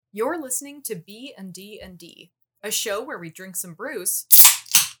You're listening to B&D&D, a show where we drink some brews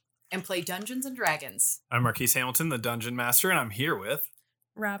and play Dungeons and Dragons. I'm Marquise Hamilton, the Dungeon Master, and I'm here with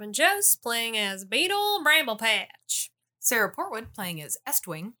Robin Jost playing as Beetle Bramblepatch. Sarah Portwood playing as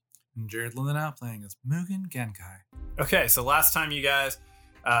Estwing. And Jared Lindenau playing as Mugen Genkai. Okay, so last time you guys,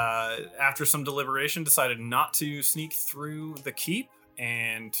 after some deliberation, decided not to sneak through the keep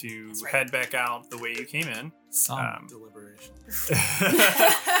and to head back out the way you came in. Some deliberation.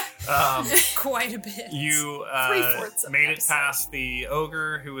 Quite a bit. You made it past the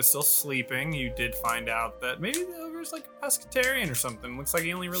ogre who was still sleeping. You did find out that maybe the ogre's like a pescatarian or something. Looks like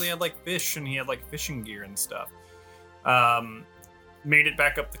he only really had like fish and he had like fishing gear and stuff. Made it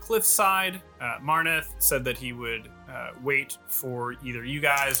back up the cliffside. Marneth said that he would wait for either you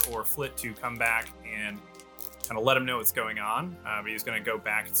guys or Flit to come back and kind of let him know what's going on. But he's going to go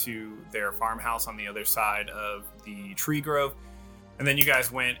back to their farmhouse on the other side of the tree grove. And then you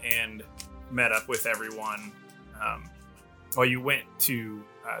guys went and met up with everyone. You went to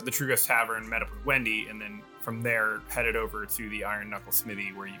the True Ghost Tavern, met up with Wendy, and then from there headed over to the Iron Knuckle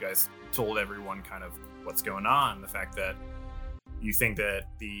Smithy where you guys told everyone kind of what's going on. The fact that you think that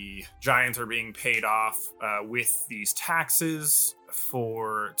the giants are being paid off with these taxes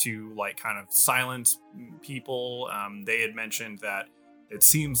to like kind of silence people. They had mentioned that it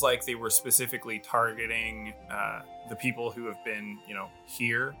seems like they were specifically targeting the people who have been,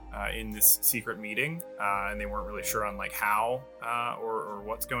 here in this secret meeting, and they weren't really sure on like how or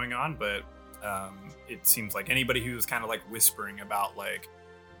what's going on. But it seems like anybody who was kind of like whispering about like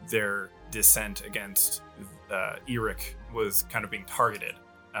their dissent against Eric was kind of being targeted.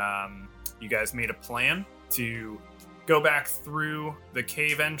 You guys made a plan to go back through the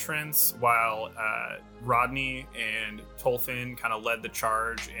cave entrance while Rodney and Tolfin kind of led the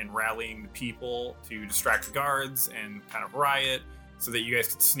charge in rallying the people to distract the guards and kind of riot so that you guys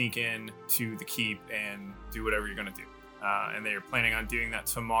could sneak in to the keep and do whatever you're going to do. And they're planning on doing that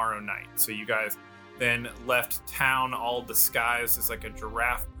tomorrow night. So you guys then left town all disguised as like a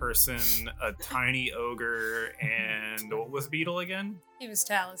giraffe person, a tiny ogre, and what was Beetle again? He was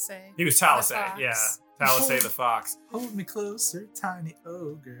Talisay. He was Talisay, yeah. Talisay the fox. Hold me closer, tiny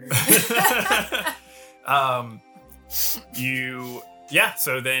ogre.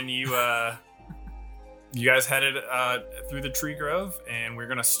 So then you guys headed through the tree grove, and we're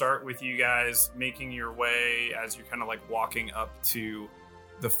gonna start with you guys making your way as you're kind of like walking up to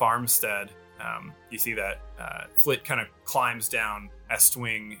the farmstead. You see that Flit kind of climbs down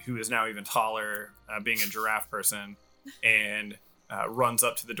Estwing, who is now even taller, being a giraffe person, and runs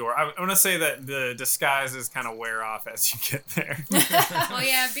up to the door. I want to say that the disguises kind of wear off as you get there. Well,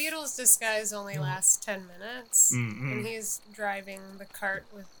 yeah, Beetle's disguise only lasts 10 minutes, and he's driving the cart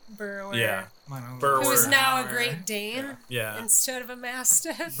with Burrower. Yeah, Burrower. Who is now a Great Dane instead of a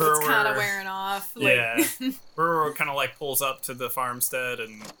Mastiff. Burrower, it's kind of wearing off. Burrower kind of like pulls up to the farmstead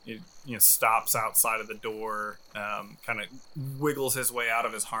and stops outside of the door, kind of wiggles his way out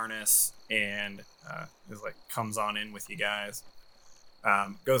of his harness, and is like comes on in with you guys.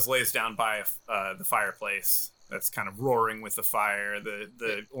 Lays down by the fireplace that's kind of roaring with the fire.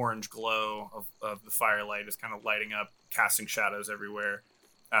 The orange glow of the firelight is kind of lighting up, casting shadows everywhere.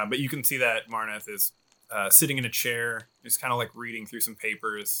 But you can see that Marneth is sitting in a chair. He's kind of like reading through some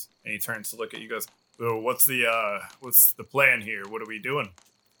papers, and he turns to look at you. Goes, "Oh, what's the plan here? What are we doing?"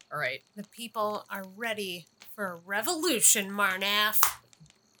 All right. The people are ready for a revolution, Marnath.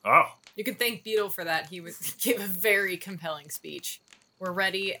 Oh. You can thank Beetle for that. He gave a very compelling speech. We're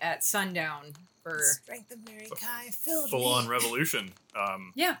ready at sundown for the strength of Mary Kai filled full-on revolution.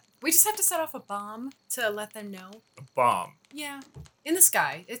 Yeah, we just have to set off a bomb to let them know. A bomb? Yeah, in the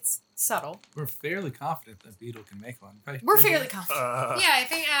sky. It's subtle. We're fairly confident that Beetle can make one. We're fairly confident. Yeah, I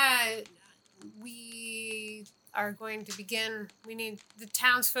think we are going to begin. The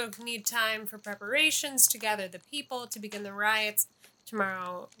townsfolk need time for preparations to gather the people to begin the riots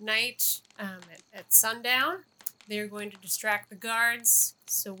tomorrow night at sundown. They're going to distract the guards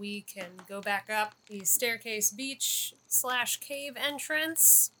so we can go back up the staircase beach / cave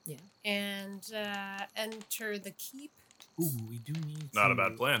entrance. Yeah. And enter the keep. Ooh, we do need Not a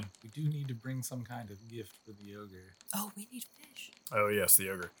bad plan. We do need to bring some kind of gift for the ogre. Oh, we need fish. Oh, yes, the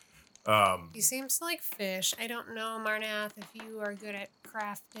ogre. He seems to like fish. I don't know, Marnath, if you are good at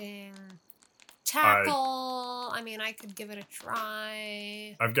crafting tackle. I could give it a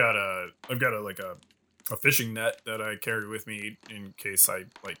try. I've got a fishing net that I carry with me in case I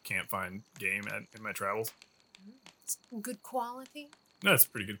can't find game in my travels. It's good quality. No, it's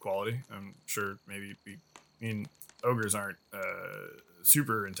pretty good quality. I'm sure maybe ogres aren't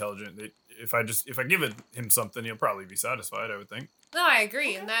super intelligent. If I give him something, he'll probably be satisfied, I would think. No, I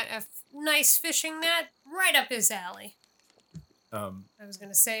agree. And that nice fishing net, right up his alley. I was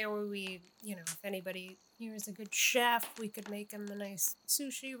gonna say, or we, if anybody here is a good chef, we could make him a nice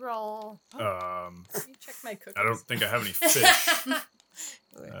sushi roll. Let me check my cookies. I don't think I have any fish.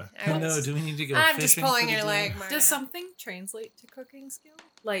 No, do we need to go I'm fishing just pulling for the your day? leg, Marta. Does something translate to cooking skill?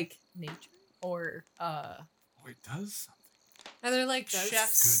 Like nature? Or Oh, it does? Are there like That's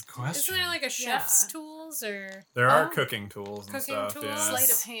chefs? good question. Isn't there like a chef's Yeah. tools or? There are Oh. cooking tools and Cooking stuff. tools? Yeah.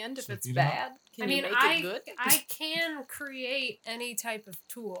 sleight of hand if So if it's you don't- bad? Can I you mean, make it good? I can create any type of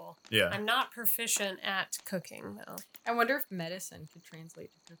tool. Yeah. I'm not proficient at cooking though. I wonder if medicine could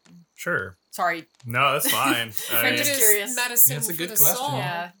translate to cooking. Sure. Sorry. No, that's fine. I I'm mean, just curious. medicine Yeah, it's a for good the question. soul.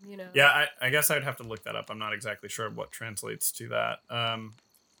 Yeah. yeah, I guess I'd have to look that up. I'm not exactly sure what translates to that.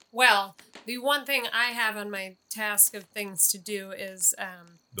 Well, the one thing I have on my task of things to do is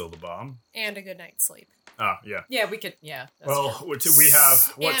Build a bomb. and a good night's sleep. Ah, yeah. Yeah, we could. Yeah. That's Well, true. we have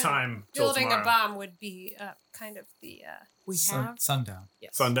what And time till Building tomorrow? a bomb would be kind of the. we Sun- have. sundown.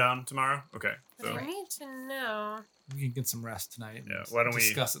 Yes. Sundown tomorrow. Okay. But So I need to know. We can get some rest tonight. Yeah, and why don't we-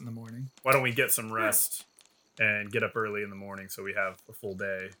 discuss it in the morning? why don't we get some rest and get up early in the morning so we have a full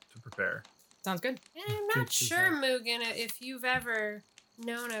day to prepare? Sounds good. And I'm Good not to sure, know. Mugen, if you've ever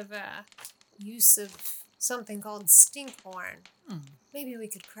known of use of something called stinkhorn. Maybe we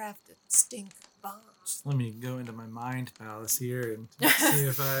could craft a stink bomb. Just let me go into my mind palace here and see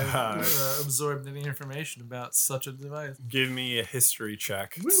if I've absorbed any information about such a device. Give me a history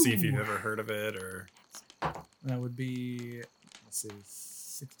check to see if you've ever heard of it or. That would be, let's see,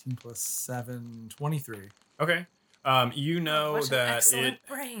 16 plus 7, 23. Okay. You know What an that excellent it.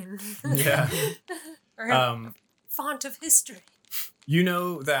 brain. Yeah. or font of history. You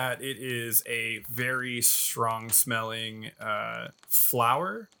know that it is a very strong smelling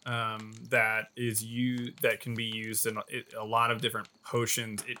flower that can be used in a lot of different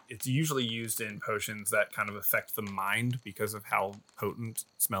potions. It's usually used in potions that kind of affect the mind because of how potent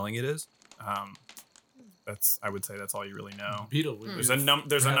smelling it is. I would say that's all you really know. Beetle would There's be a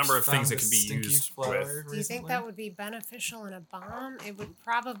there's a perhaps number of things found that a can be stinky used flower with. Do you think recently. that would be beneficial in a bomb? It would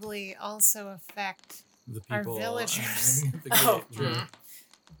probably also affect. The our people villagers? at the gate, Oh, true.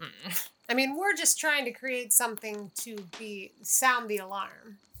 I mean, we're just trying to create something to sound the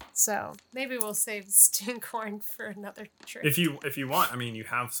alarm. So maybe we'll save Stinkhorn for another trip. If you want, I mean, you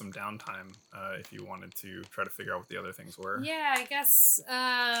have some downtime if you wanted to try to figure out what the other things were. Yeah, I guess.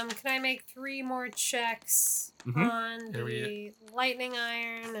 Can I make 3 more checks Mhm. on Here we the lightning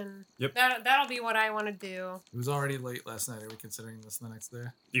iron? And Yep. that'll be what I want to do. It was already late last night. Are we considering this the next day?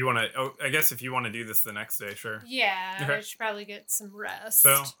 Do you want to? Oh, I guess if you want to do this the next day, sure. Yeah, Okay. I should probably get some rest.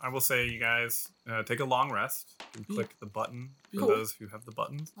 So I will say, you guys take a long rest. You can click the button for Cool. those who have the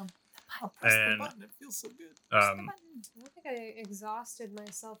buttons. I'll press And, the button. It feels so good. I don't think I exhausted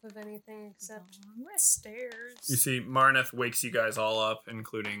myself of anything except stairs. You see, Marneth wakes you guys all up,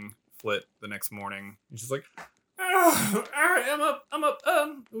 including Flit, the next morning. He's just like, "Oh, all right, I'm up.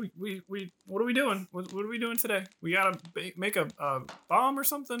 We what are we doing? What are we doing today? We gotta make a bomb or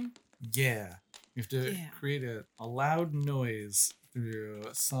something." Yeah. You have to Yeah. create a loud noise through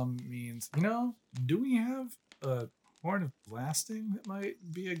some means. Do we have a horn of blasting that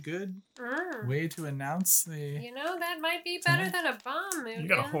might be a good way to announce the... That might be better than a bomb, Mugen. You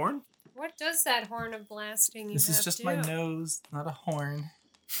got a horn? What does that horn of blasting you This have is just do? my nose, not a horn.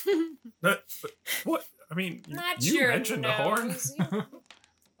 But what? I mean, Not you your mentioned a horn. nose.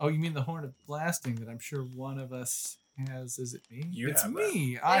 Oh, you mean the horn of blasting that I'm sure one of us has? Is it me? You it's have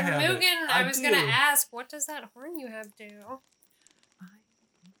me. I And have it. Mugen, I was do. gonna ask, what does that horn you have do?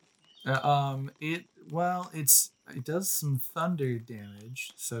 It does some thunder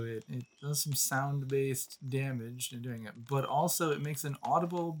damage, so it does some sound based damage in doing it, but also it makes an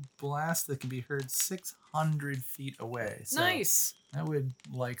audible blast that can be heard 600 feet away. So Nice. that would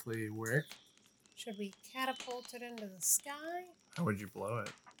likely work. Should we catapult it into the sky? How would you blow it?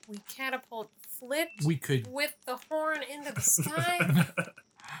 We catapult Flit We could. with the horn into the sky.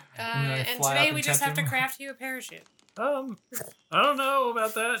 I And fly today up we and just touch have to him? craft you a parachute. I don't know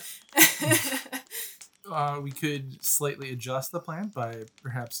about that. We could slightly adjust the plan by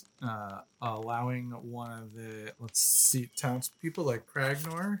perhaps allowing one of the, townspeople like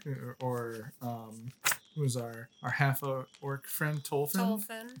Kragnor or who's our half orc friend Tolfin,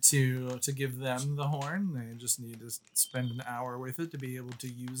 Tolfin. to give them the horn. They just need to spend an hour with it to be able to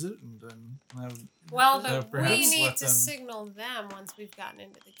use it, and then Well, but we perhaps need let to them- signal them once we've gotten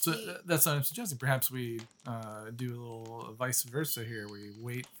into the So key. that's what I'm suggesting. Perhaps we do a little vice versa here. We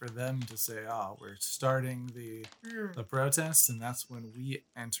wait for them to say, we're starting the protest, and that's when we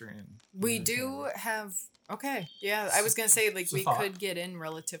enter in. We do have Okay. Yeah, I was gonna say like It's a we thought. could get in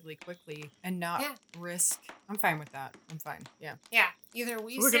relatively quickly and not Yeah. risk. I'm fine with that. I'm fine. Yeah. Yeah, either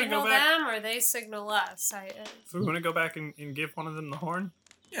we So we're gonna go signal back- them or they signal us. So we want to go back and give one of them the horn?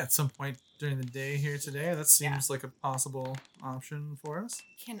 Yeah, at some point during the day here today, that seems like a possible option for us.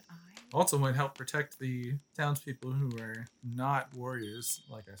 Can I? Also might help protect the townspeople who are not warriors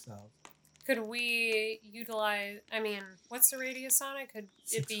like ourselves. Could we utilize? I mean, what's the radius on it? Could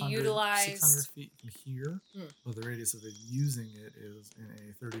it be 600 utilized? 600 feet from here, Hmm. but the radius of it using it is in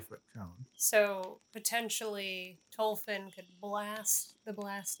a 30-foot cone. So potentially, Tolfin could blast the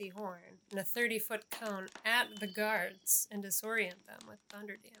blasty horn in a 30-foot cone at the guards and disorient them with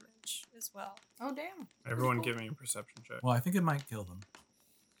thunder damage as well. Oh damn. Everyone give me a perception check. Well, I think it might kill them.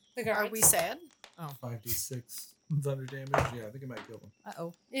 The guards. Are we sad? 5d6 thunder damage. Yeah, I think it might kill them.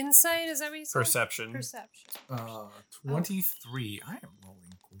 Uh-oh. Insight? Is that what you said? Perception. Perception. 23. I am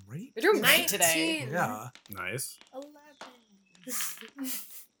rolling great. You're doing great today. 19. Yeah. Nice. 11.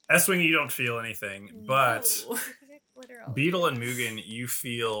 S-Wing, you don't feel anything, but No. Literally. Beetle and Mugen, you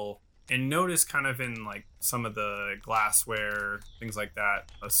feel and notice kind of in like some of the glassware, things like that,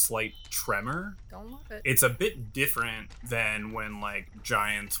 a slight tremor. Don't love it. It's a bit different than when like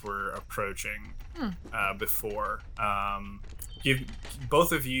giants were approaching before. Give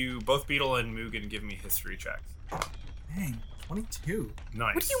both of you, both Beetle and Mugen, give me history checks. Dang, 22.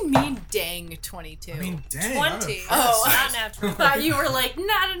 Nice. What do you mean, dang 22? I mean, dang. 20. Oh, Not natural. I thought you were like,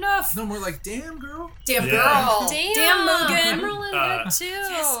 not enough. No, more like, damn, girl. Damn Yeah. girl. Damn, Mugen. I'm rolling Uh, good too.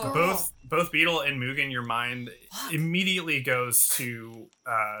 yes, girl. both Beetle and Mugen, your mind immediately goes to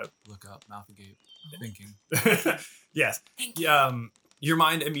Look up, mouth agape, thinking. yes. Thank you. Your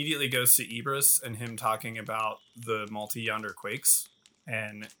mind immediately goes to Ibris and him talking about the multi-yonder quakes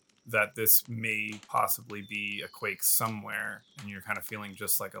and that this may possibly be a quake somewhere, and you're kind of feeling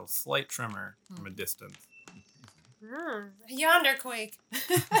just like a slight tremor from a distance. Yonder quake.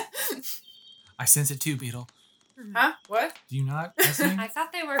 I sense it too, Beetle. Huh? What? Do you not, Esme? I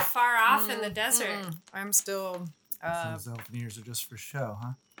thought they were far off in the desert. I'm still Those elfin ears are just for show,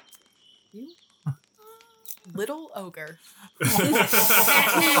 huh? little ogre.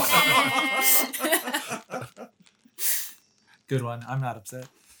 Good one. I'm not upset.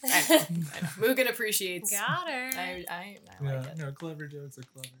 I know. Mugen appreciates. Got her. I Yeah, like it. no, clever jokes are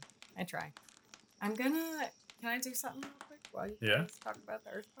clever. I try. I'm gonna. Can I do something real quick while you Yeah. guys talk about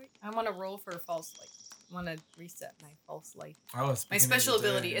the earthquake? I want to roll for false light. I want to reset my false light. Oh, it's My beginning of special the day,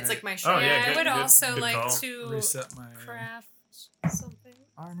 ability. It's right? like my Oh, shard. yeah, I good- would good- also good like call. to Reset my craft something.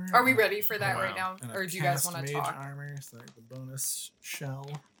 armor. Are we ready for that Wow. right now, And a or do you guys cast want to mage talk? armor, so like the bonus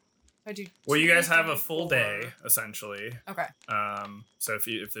shell. I do. Well, you guys have a 2d4. full day essentially. Okay. So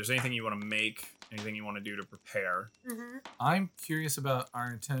if there's anything you want to make, anything you want to do to prepare, Mm-hmm. I'm curious about our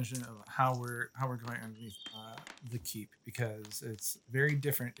intention of how we're going underneath the keep, because it's very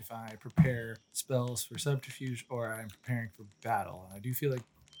different if I prepare spells for subterfuge or I'm preparing for battle, and I do feel like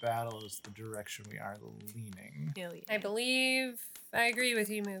battle is the direction we are leaning. Hell yeah. I believe I agree with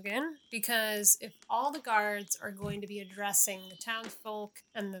you, Mugen, because if all the guards are going to be addressing the townsfolk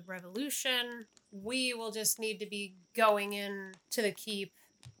and the revolution, we will just need to be going in to the keep.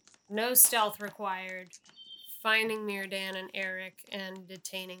 No stealth required. Finding Mirdan and Eric and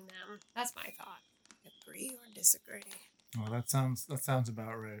detaining them. That's my thought. Agree or disagree? Well, that sounds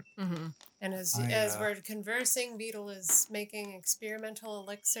about right. Mm-hmm. And as we're conversing, Beetle is making experimental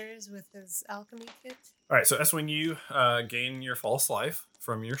elixirs with his alchemy kit. All right, so that's when you gain your false life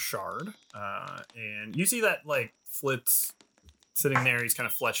from your shard, and you see that like Flit's sitting there. He's kind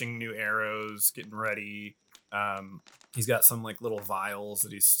of fletching new arrows, getting ready. He's got some like little vials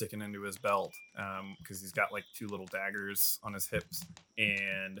that he's sticking into his belt because he's got like 2 little daggers on his hips.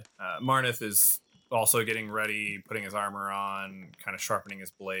 And Marnith is also getting ready, putting his armor on, kind of sharpening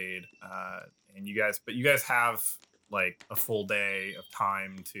his blade. And you guys have like a full day of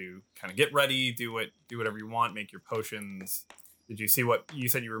time to kind of get ready, do whatever you want, make your potions. Did you see what you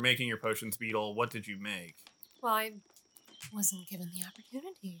said you were making your potions, Beetle? What did you make? Well, I wasn't given the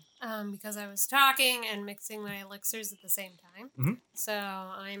opportunity because I was talking and mixing my elixirs at the same time. Mhm. So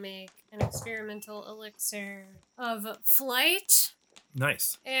I make an experimental elixir of flight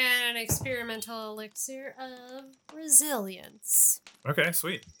Nice. and an experimental elixir of resilience. Okay,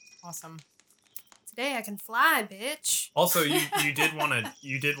 sweet. Awesome. Today I can fly, bitch. Also, you did want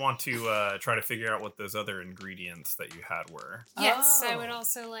to try to figure out what those other ingredients that you had were. Yes, I would Oh.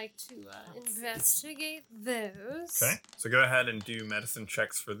 also like to investigate those. Okay, so go ahead and do medicine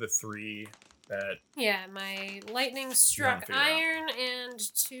checks for the 3 that. Yeah, my lightning struck figure out. iron and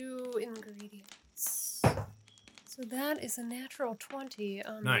 2 ingredients. So that is a natural 20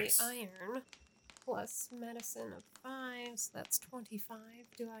 on Nice. the iron. plus medicine of 5, so that's 25.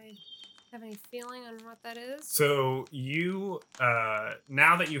 Do I have any feeling on what that is? So you,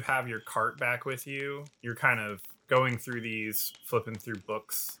 now that you have your cart back with you, you're kind of going through these, flipping through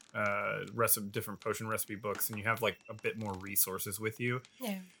books, different potion recipe books, and you have like a bit more resources with you.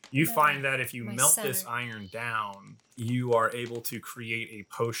 Yeah. You No, find that if you my melt this center. iron down, you are able to create a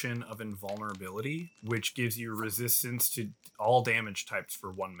potion of invulnerability, which gives you resistance to all damage types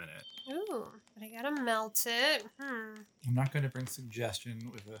for 1 minute. Ooh, but I gotta melt it. I'm not going to bring suggestion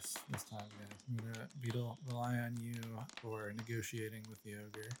with us this time, guys. I'm going to rely on you for negotiating with the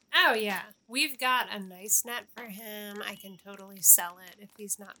ogre. Oh, yeah. We've got a nice net for him. I can totally sell it if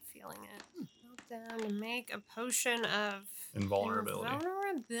he's not feeling it. Melt down to make a potion of Invulnerability.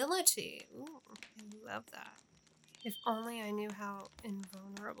 invulnerability. Ooh, I love that. If only I knew how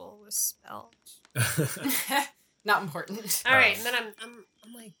invulnerable was spelled. Not important. All right, and then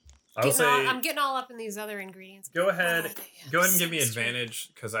I'm like, I will say, I'm getting all up in these other ingredients. go What ahead, are they? go ahead and give me Sounds strange.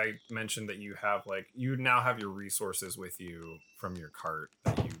 advantage, because I mentioned that you have you now have your resources with you from your cart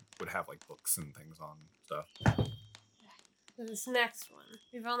that you would have like books and things on stuff. This next one,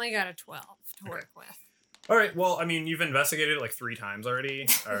 we've only got a 12 to work with. All right. Well, I mean, you've investigated it like 3 times already,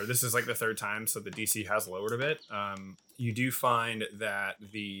 or this is like the 3rd time, so the DC has lowered a bit. You do find that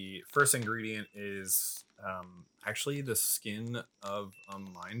the first ingredient is actually the skin of a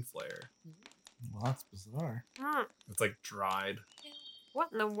mind flayer. Well, that's bizarre. It's like dried. What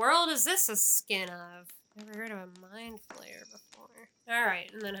in the world is this a skin of? Never heard of a mind flayer before. All right,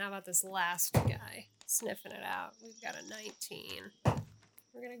 and then how about this last guy? Sniffing it out. We've got a 19.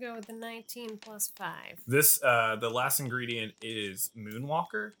 We're going to go with the 19 plus 5. This the last ingredient is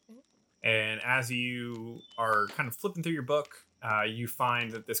Moonwalker, and as you are kind of flipping through your book, you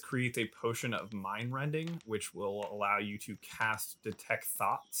find that this creates a potion of mind rending, which will allow you to cast Detect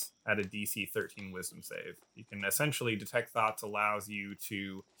Thoughts at a DC 13 Wisdom save. You can essentially Detect Thoughts allows you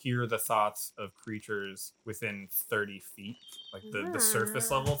to hear the thoughts of creatures within 30 feet, like the surface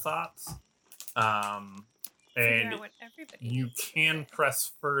level thoughts. Figure And out what everybody you needs to can do.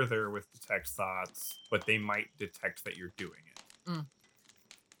 press further with Detect Thoughts, but they might detect that you're doing it.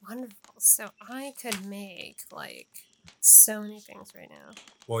 Wonderful. So I could make like so many things right now.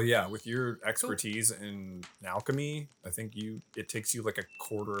 Well, yeah, with your expertise in alchemy, I think it takes you like a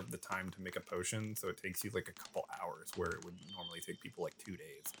quarter of the time to make a potion, so it takes you like a couple hours where it would normally take people like 2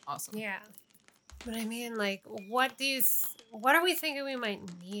 days. Awesome. Yeah. But I mean, like, what are we thinking we might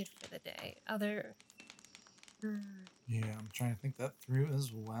need for the day? Yeah, I'm trying to think that through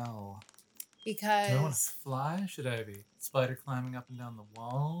as well. Do I want Because to fly? Should I be spider climbing up and down the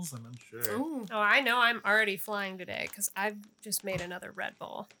walls? I'm unsure. Ooh, oh, I know I'm already flying today because I've just made another Red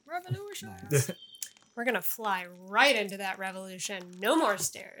Bull. revolution. Nice. We're gonna fly right into that revolution. No more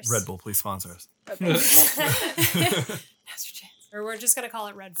stairs. Bull, please sponsor us. Now's your That's your chance. Or we're just gonna call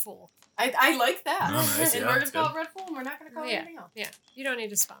it Red Fool. I like that. Oh, nice. And Yeah, we're that's gonna call good. it Red Fool, and we're not gonna call it Yeah. anything else. Yeah, you don't need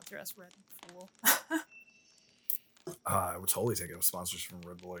to sponsor us, Red Fool. I would totally take a sponsors from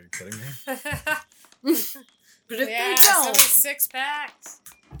Red Bull. Are you kidding me? But if Yeah, they so don't, 6 packs.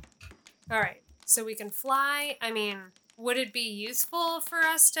 All right, so we can fly. I mean, would it be useful for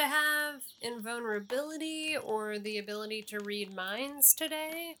us to have invulnerability or the ability to read minds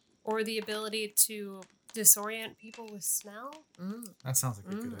today? Or the ability to disorient people with smell? That sounds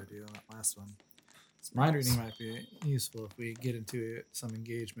like a good idea on that last one. So mind reading might be useful if we get into some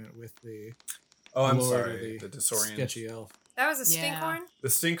engagement with the Oh, I'm Lord or sorry. The disorient. sketchy elf. That was a Yeah. stinkhorn? The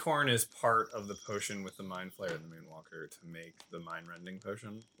Stinkhorn is part of the potion with the Mind Flayer and the Moonwalker to make the Mind Rending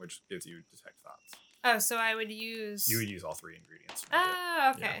potion, which gives you Detect Thoughts. Oh, so I would use... You would use all 3 ingredients. to make it.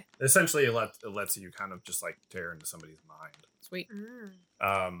 Oh, okay. Yeah. Essentially, it lets you kind of just like tear into somebody's mind. sweet.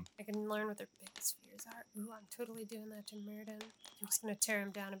 I can learn what their biggest fears are. Ooh, I'm totally doing that to Mirrodin. I'm just gonna tear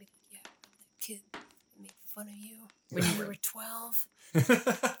him down and be like, yeah, that kid made fun of you when you were 12.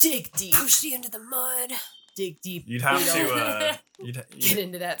 Dig deep. Pushed you into the mud. Dig deep. You'd have We don't to get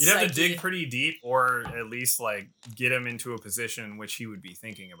into that. you'd have to psyche. dig pretty deep, or at least like get him into a position in which he would be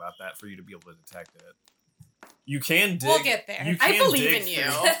thinking about that for you to be able to detect it. You can dig. We'll get there. You I can believe dig in you.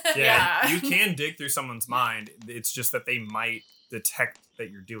 through- Yeah. you can dig through someone's mind. It's just that they might detect that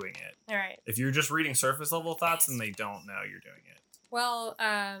you're doing it. All right. If you're just reading surface level thoughts, then they don't know you're doing it. Well,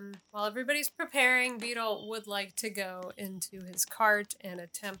 while everybody's preparing, Beetle would like to go into his cart and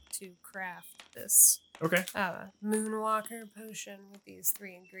attempt to craft this Okay, Moonwalker potion with these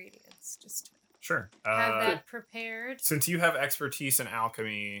 3 ingredients. Just to sure. have that prepared. Since you have expertise in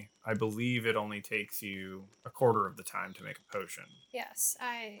alchemy, I believe it only takes you a quarter of the time to make a potion. Yes,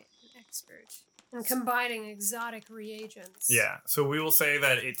 I am expert And combining exotic reagents. Yeah, so we will say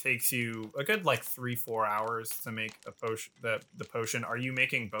that it takes you a good 3-4 hours to make a potion. The potion. Are you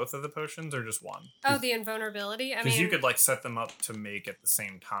making both of the potions or just one? Oh, the invulnerability? I Because mean, you could set them up to make at the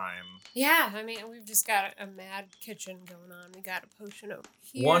same time. yeah, I mean, we've just got a mad kitchen going on. We got a potion over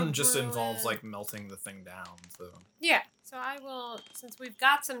here. One just brewing. involves melting the thing down. So Yeah, so I will, since we've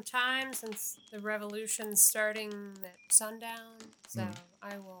got some time, since the revolution's starting at sundown, so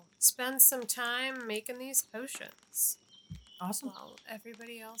I will spend some time making these potions. Awesome. While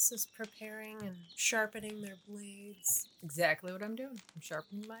everybody else is preparing and sharpening their blades. Exactly what I'm doing. I'm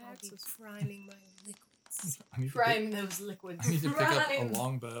sharpening my I'll be axes. priming my liquids. I need to Prime those liquids. I need to pick up a Prime.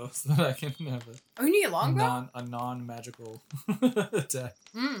 longbow so that I can have Oh, you need a longbow? a non-magical attack.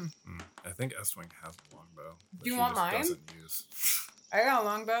 I think Estwing has a longbow. that Do you she want just mine? Doesn't use. I got a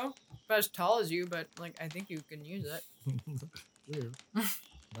longbow. About as tall as you, but I think you can use it. Weird.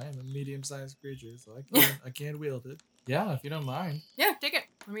 I am a medium-sized creature, so I can't wield it. Yeah, if you don't mind. Yeah, take it.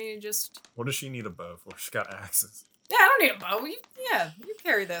 I mean, just. What does she need a bow for? She's got axes. Yeah, I don't need a bow. You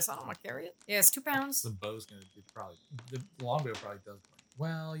carry this. I don't want to carry it. Yeah, it's 2 pounds. The bow's gonna do probably the longbow probably does more.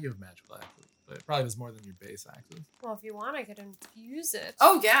 Well, you have magical axes, but it probably does more than your base axes. Well, if you want, I could infuse it.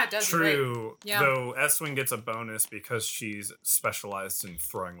 Oh yeah, it does. you're right. True. Yeah. Though Estwing gets a bonus because she's specialized in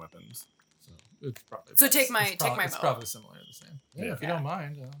throwing weapons. So it's probably So take my- it's probably, take my it's bow. probably similar to the same. Yeah, Yeah. if you don't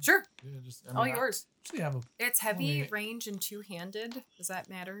mind. Sure. Yeah, just All yours. Actually, have a. It's heavy, Only- range, and 2-handed. Does that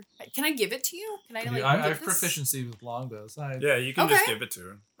matter? Can I give it to you? Can I I give have this? proficiency with longbows. Yeah, you can just Okay. give it to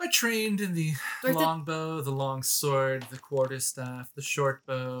her. I trained in the Do I have to- longbow, the long sword, the quarterstaff, the short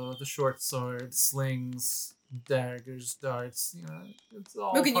bow, the short sword, slings, daggers, darts. It's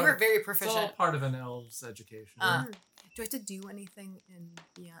all. Logan, you part- were very It's all proficient. part of an elf's education. Do I have to do anything in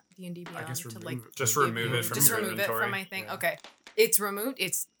D&D Beyond guess to remove it Just from remove it from just your remove it inventory. from my thing? Yeah. Okay, it's removed.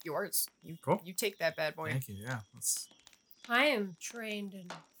 It's yours. Cool. You take that bad boy. Thank you. Yeah. That's, I am trained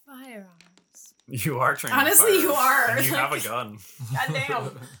in firearms. You are trained. in Honestly, you firearms, are. And you have a gun.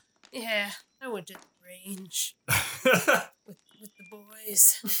 Goddamn. Yeah, I went to the range with the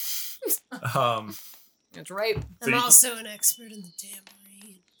boys. That's right. So I'm you- also an expert in the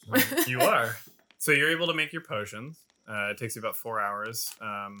tambourine. You are. So you're able to make your potions. It takes you about 4 hours.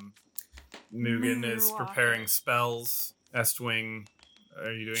 Mugen is Moonwalker. preparing spells. Estwing,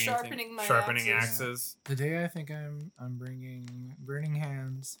 are you doing Sharpening anything? my Sharpening axes. axes. today I think I'm bringing burning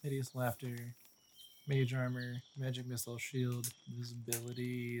hands, hideous laughter, mage armor, magic missile, shield.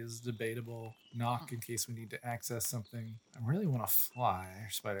 Visibility is debatable. Knock in case we need to access something. I really want to fly or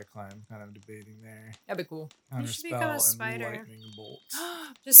spider climb. Kind of debating there. That'd be cool. You should Counterspell become a and spider. lightning bolts.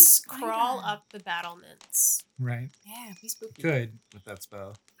 Just Spider. crawl up the battlements. Right. Yeah, be spooky. Good with that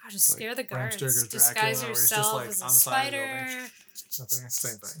spell. Oh, just Like scare the Bram guards. Stoker's Disguise Dracula, where he's just, yourself like, as a on the side of the spider. Nothing.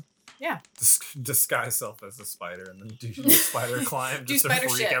 Same thing. Disguise self as a spider and then do spider climb Do just to spider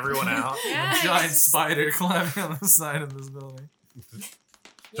freak shit. everyone out. Yeah, A giant just- spider climbing on the side of this building. You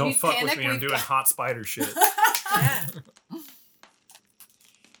Don't need fuck panic, with me. I'm we've doing got- hot spider shit. Yeah.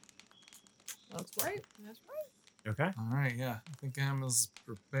 That's right. That's right. Okay. All right, yeah. I think I'm as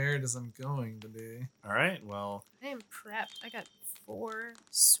prepared as I'm going to be. All right. Well, I am prepped. I got 4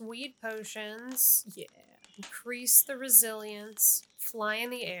 sweet potions. Yeah. Increase the resilience, fly in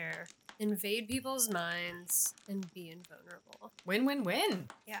the air, invade people's minds, and be invulnerable. Win, win, win.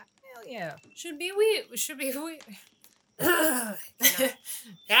 Yeah. Hell yeah. Should be we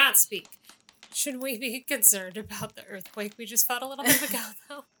cannot speak. Should we be concerned about the earthquake we just felt a little bit ago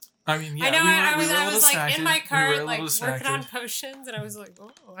though? I mean, yeah, I know we were a I little was like in distracted. my We were cart, a little like working on distracted. potions, and I was like,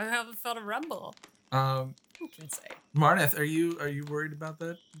 oh, I haven't felt a rumble. Who can say? Marneth, are you worried about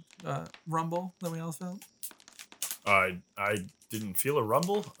that rumble that we all felt? I didn't feel a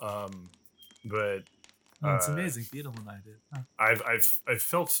rumble. But Oh, it's amazing. Beetle and I did. Huh. I've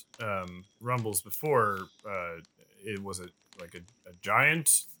felt rumbles before. It was a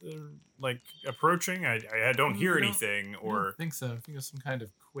giant approaching. I don't hear You don't- anything, I or don't think so. I think it's some kind of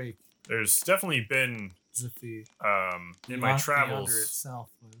quake. there's definitely been As if the in my Yonder travels. itself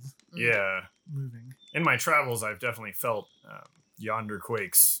was Yeah, moving. in my travels, I've definitely felt yonder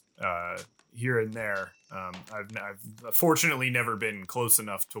quakes here and there. I've fortunately never been close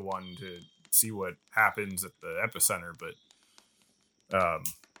enough to one to see what happens at the epicenter, but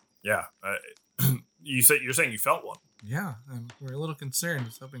yeah, you're saying you felt one. Yeah, and we're a little concerned. I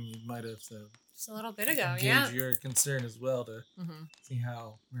was hoping you might have Just a little bit ago, gauge yeah. your concern as well to Mm-hmm. see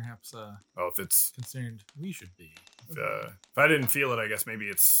how perhaps Oh, if it's concerned we should be. if I didn't feel it, I guess maybe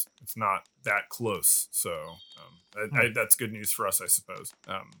it's not that close. So that's good news for us, I suppose.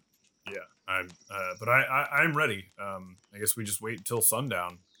 Yeah, I'm ready. I guess we just wait until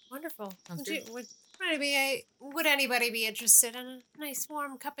sundown. Wonderful. Sounds Would anybody be interested in a nice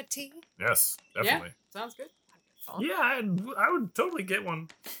warm cup of tea? Yes, definitely. Sounds good. Wonderful. Yeah, I would totally get one.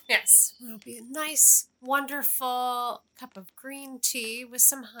 Yes. It'll be a nice, wonderful cup of green tea with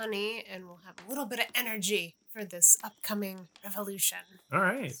some honey, and we'll have a little bit of energy for this upcoming revolution. All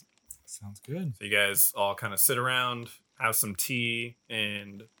right. Sounds good. So you guys all kind of sit around, have some tea,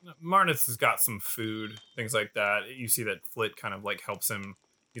 and Marnith has got some food, things like that. You see that Flit kind of like helps him.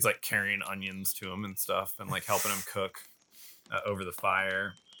 He's like carrying onions to him and stuff, and like helping him cook over the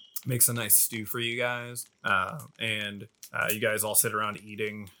fire. Makes a nice stew for you guys, and you guys all sit around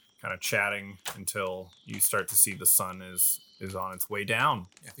eating, kind of chatting until you start to see the sun is on its way down.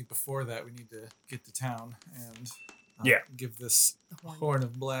 I think before that we need to get to town and give this The horn. horn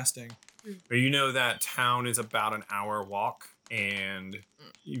of blasting. But you know that town is about an hour walk, and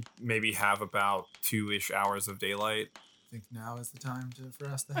you maybe have about 2-ish hours of daylight. I think now is the time for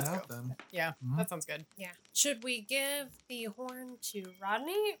us to Let's have go. them. Yeah, Mhm. that sounds good. Yeah. Should we give the horn to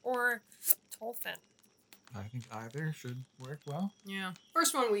Rodney or Tolfin? I think either should work well. Yeah.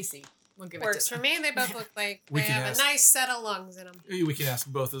 First one we see. We'll give Works it to for me. They both look like We they can have ask- a nice set of lungs in them. We can ask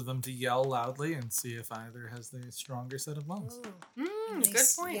both of them to yell loudly and see if either has the stronger set of lungs. Good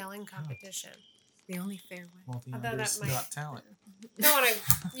point. Yelling competition. The only fair way. Multi Although that numbers, might- not talent. Don't want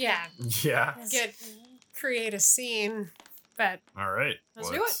to, Yeah. create a scene, but All right. Let's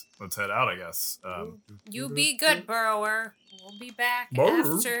do Let's head out, I guess. you be good, Burrower. We'll be back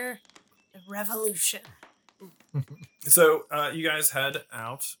Burrow. after the revolution. So you guys head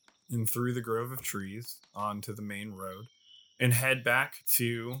out and through the grove of trees onto the main road and head back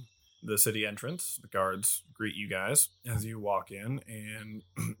to the city entrance. The guards greet you guys as you walk in, and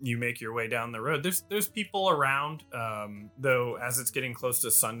you make your way down the road. There's people around, though as it's getting close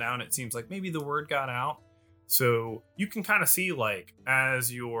to sundown, it seems like maybe the word got out. So you can kind of see, like,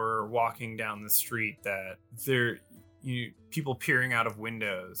 as you're walking down the street, that people peering out of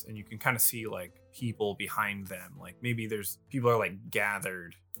windows, and you can kind of see like people behind them. Like maybe there's people are like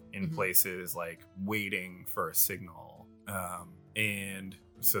gathered in Mhm. places, like waiting for a signal. And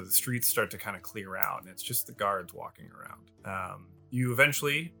so the streets start to kind of clear out, and it's just the guards walking around. You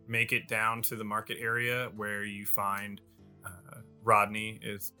eventually make it down to the market area where you find Rodney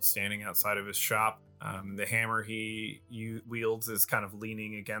is standing outside of his shop. The hammer he wields is kind of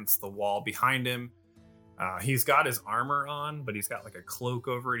leaning against the wall behind him. He's got his armor on, but he's got like a cloak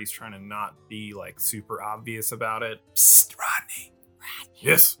over it. He's trying to not be like super obvious about it. Psst, Rodney.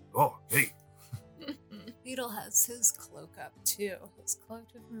 Yes. Oh, hey. Beetle has his cloak up too. His cloak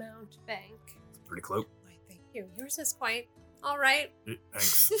of mountebank. Pretty cloak. Why, thank you. Yours is quite all right.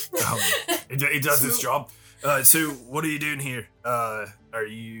 Thanks. It does its job. So what are you doing here? Are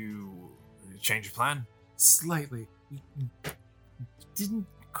you change your plan? Slightly. We didn't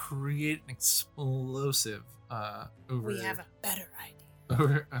create an explosive over We have a better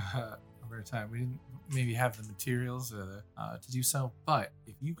idea. over time. We didn't maybe have the materials to do so. But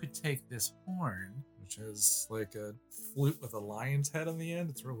if you could take this horn, which is like a flute with a lion's head on the end,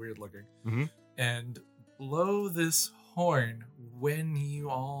 it's real weird looking, Mhm. and blow this horn when you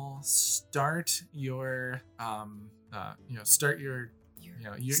all start your Start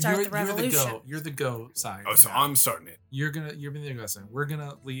the you're the revolution. go. You're the go side. Oh, so now. I'm starting it. You're the go side. We're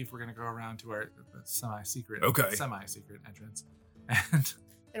gonna leave. We're gonna go around to our semi-secret entrance, and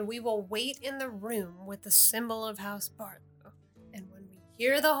And we will wait in the room with the symbol of House Barlow. And when we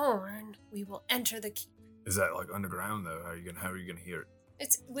hear the horn, we will enter the keep. Is that like underground though? How are you gonna hear it?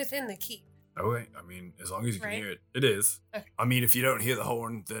 It's within the keep. Okay, I mean, as long as you can Right? hear it, it is. Okay. I mean, if you don't hear the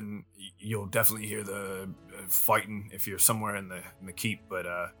horn, then you'll definitely hear the fighting if you're somewhere in the keep. But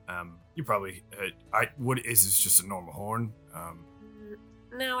you probably, what is this? Just a normal horn?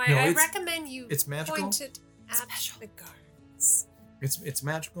 No, I it's- recommend you it's magical. point it at the guards. it's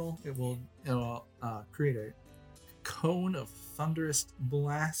magical. It'll create a cone of thunderous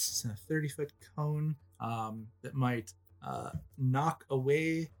blasts, and a 30-foot cone that might knock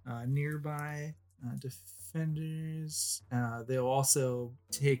away nearby defenders. They'll also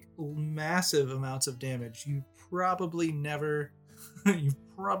take massive amounts of damage. You've probably never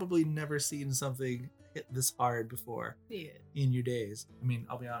seen something hit this hard before Yeah. in your days. I mean,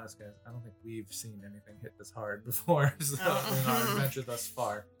 I'll be honest, guys. I don't think we've seen anything hit this hard before so, in our adventure thus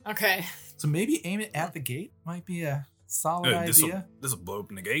far. Okay. So maybe aim it at the gate might be a solid idea. This'll blow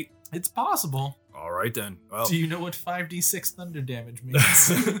open the gate. It's possible. All right then. Well, Do you know what 5d6 thunder damage means?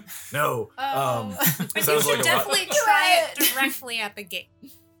 no. But you Sounds should like a lot. definitely try it directly at the gate.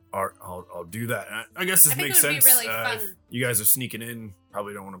 I'll do that. I guess this I think makes it would be sense. really fun. If you guys are sneaking in,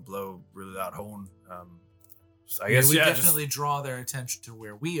 probably don't want to blow really loud horn. I guess we yeah. definitely draw their attention to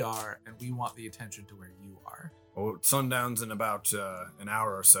where we are, and we want the attention to where you are. Well, sundown's in about an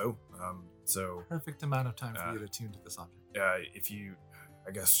hour or so. So Perfect amount of time for you to tune to this object. if you,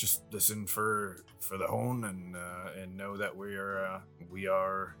 I guess, just listen for the horn and know that we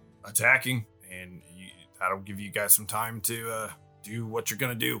are attacking, and that'll give you guys some time to do what you're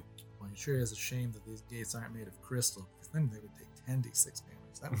gonna do. Well, it sure is a shame that these gates aren't made of crystal, because then they would take 10d6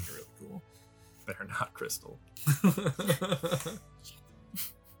 damage. That would be really cool. They're not crystal.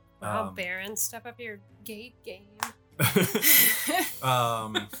 Wow, Baron, step up your gate game.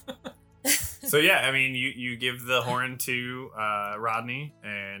 So yeah, I mean, you give the horn to Rodney,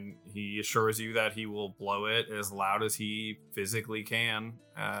 and he assures you that he will blow it as loud as he physically can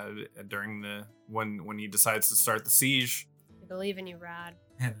during when he decides to start the siege. I believe in you, Rod.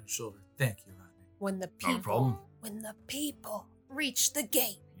 Hand on his shoulder. Thank you, Rodney. When the Not a problem. people reach the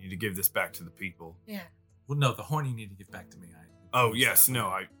gate. You need to give this back to the people. Yeah. Well, no, the horn you need to give back to me. Oh yes,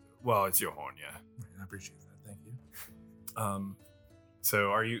 no, well, it's your horn, yeah. I appreciate that. Thank you. So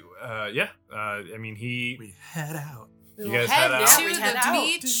are you? Yeah. I mean, We head out. We You will guys head head out? to We head the out.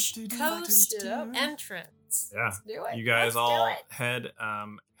 beach Do, do, do, coast do, do. entrance. Yeah. Do it. You guys Let's do all it.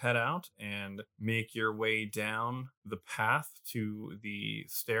 head out and make your way down the path to the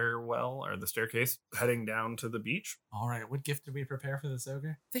stairwell or the staircase, heading down to the beach. All right. What gift did we prepare for this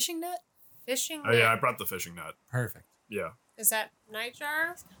ogre? Fishing net? Fishing Oh yeah, I net. brought the fishing net. Perfect. Yeah. Is that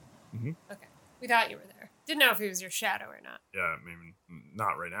Nightjar? Mhm. Okay. We thought you were there. Didn't know if he was your shadow or not. Yeah. I mean,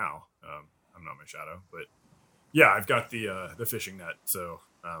 not right now. I'm not my shadow, but yeah, I've got the fishing net. So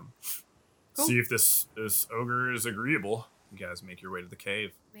Cool. see if this ogre is agreeable. You guys make your way to the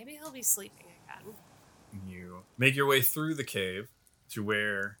cave. Maybe he'll be sleeping again. You make your way through the cave to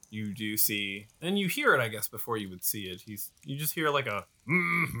where you do see, and you hear it, I guess, before you would see it. You just hear like a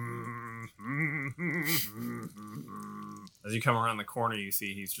as you come around the corner. You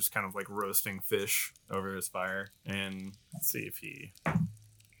see he's just kind of like roasting fish over his fire, and let's see if he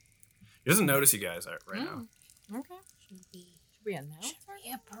doesn't notice you guys right now. Okay. Should we Should we announce?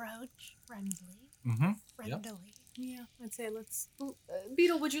 approach friendly? Mm-hmm. Friendly. Yeah, I'd say let's.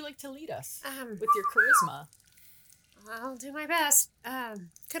 Beetle, would you like to lead us with your charisma? I'll do my best.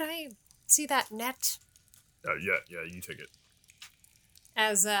 Could I see that net? Yeah, you take it.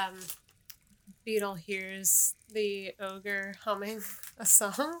 As Beetle hears the ogre humming a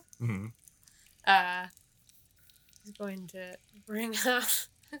song, Mm-hmm. he's going to bring out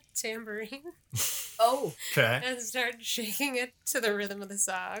a tambourine Oh, Okay, and start shaking it to the rhythm of the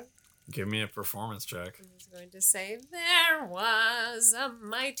song. give me a performance check. And he's going to say, "There was a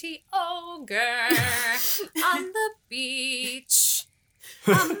mighty ogre on the beach,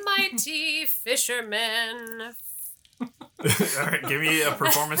 a mighty fisherman." All right, give me a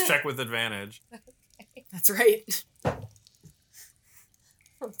performance check with advantage. that's right.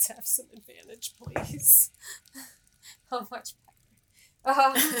 Let's have some advantage, please. How much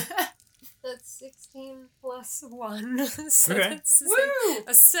better? That's 16 plus 1. So Okay. that's Woo!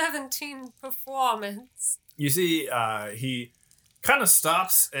 a 17 performance. You see, he kind of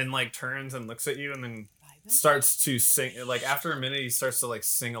stops and like turns and looks at you, and then starts to sing. Like after a minute, he starts to like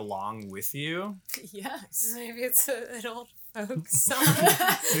sing along with you. Yes. Maybe it's an old folk song.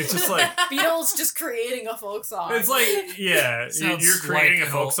 It's just like Beetle's just creating a folk song. it's like yeah, you're creating a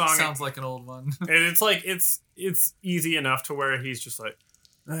folk song, Sounds like an old one. and it's like it's easy enough to where he's just like.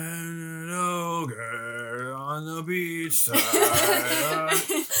 An ogre on the beach side.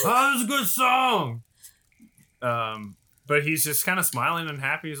 Oh, that's a good song. But he's just kind of smiling and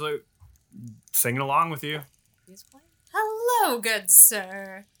happy. He's like singing along with you. He's playing. Hello, good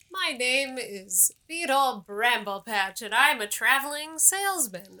sir. My name is Beetle Bramblepatch, and I'm a traveling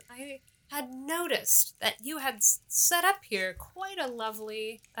salesman. I had noticed that you had set up here quite a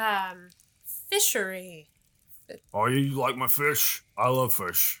lovely fishery. Oh, you like my fish? I love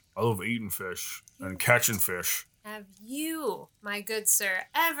fish. I love eating fish and catching fish. Have you, my good sir,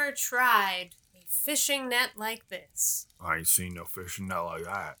 ever tried a fishing net like this? I ain't seen no fishing net like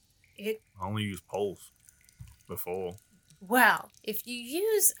that. It I only use poles before. Well, if you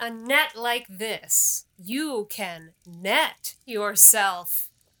use a net like this, you can net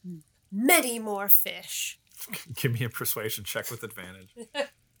yourself many more fish. Give me a persuasion check with advantage.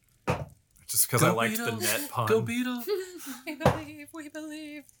 Just because I Go liked the Beetle. net pun. Go Beetle. We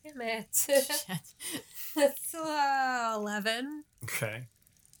believe. Damn it. That's 11. Okay.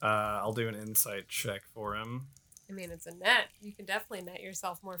 I'll do an insight check for him. I mean, it's a net. You can definitely net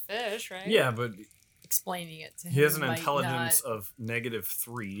yourself more fish, right? Yeah, but Explaining it to him. he has an might intelligence of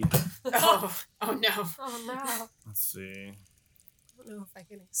 -3. not- Oh no. Oh, no. Let's see. don't know if I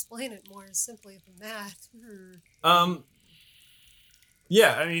can explain it more simply than that.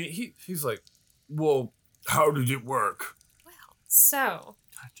 Yeah, I mean, he's like, well, how did it work? Well, so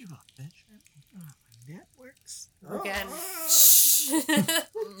Taught you about fish? Networks. again.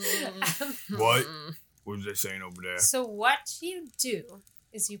 What? What was they saying over there? So what you do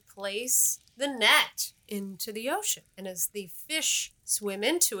is you place the net into the ocean, and as the fish swim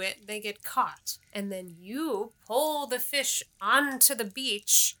into it, they get caught, and then you pull the fish onto the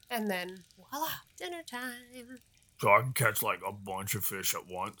beach, and then voila, dinner time. So I can catch like a bunch of fish at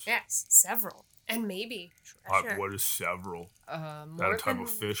once. Yes, several, and maybe treasure. What is several? More That a type than- of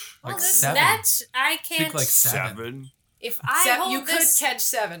fish? Well, Like this 7. net, I can't. Think like 7. If I hold you could this, catch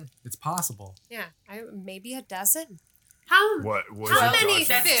 7. It's possible. yeah, maybe a dozen. How? What How is it? many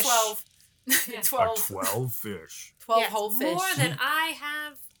Dozen? fish? 12. Yeah. 12. 12 fish. 12 Yes, whole fish. More than I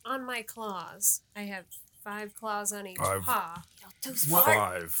have on my claws. I have 5 claws on each I've- paw. What-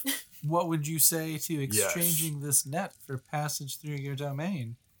 5. What would you say to exchanging this net for passage through your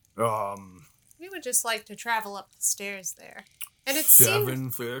domain? We would just like to travel up the stairs there. And it seemed... 7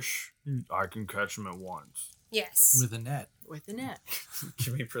 fish. I can catch them at once. Yes. With a net. With the net.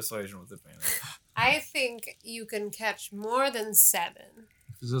 Give me persuasion with advantage. I think you can catch more than 7.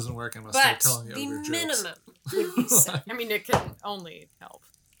 If this doesn't work, I'm going to start But telling you the over jokes. minimum would be 7. I mean, it can only help.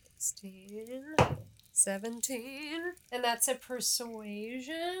 16, 17. And that's a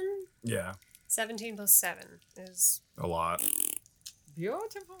persuasion. Yeah, 17 plus 7 is... A lot.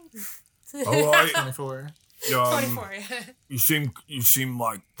 Beautiful. All right. 24. 24. You seem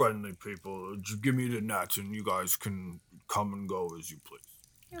like friendly people. Just give me the nets and you guys can come and go as you please.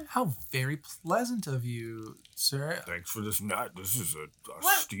 How very pleasant of you, sir. Thanks for this net. This is a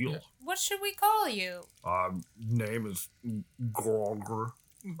What? steal. What should we call you? Name is Grogger.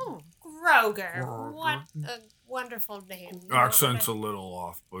 Oh, Groger. Groger. What a wonderful name. Accent's a little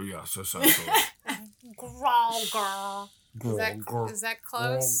off, but yes, essentially. Groger. Grogger. Is that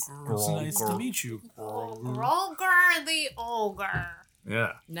close? It's nice to meet you. Groger the Ogre.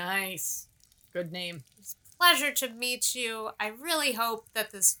 yeah. Nice. Good name. Pleasure to meet you. I really hope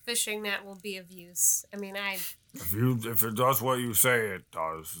that this fishing net will be of use. I mean, If it does what you say it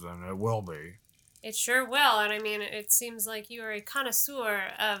does, then it will be. it sure will. And I mean, it seems like you are a connoisseur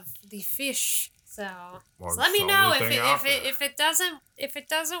of the fish. So, Well, let me it's the know only if thing it, out if it there. if it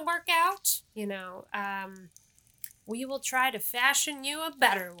doesn't work out. You know, we will try to fashion you a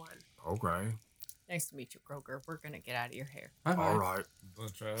better one. Okay. Nice to meet you, Groger. We're going to get out of your hair. Bye-bye. All right.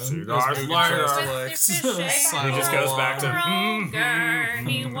 See See you guys later. He just goes back to- Groger,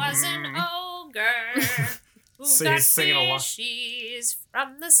 he was an ogre who So got he's singing along. fishies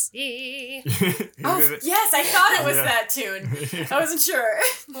from the sea. Oh, yes, I thought it was Yeah. that tune. I wasn't sure.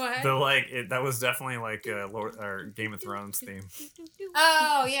 What? That was definitely like Lord or Game of Thrones theme.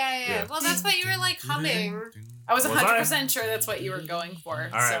 Oh, yeah. Yeah. Well, that's what you were like humming. I was Was 100% sure that's what you were going for.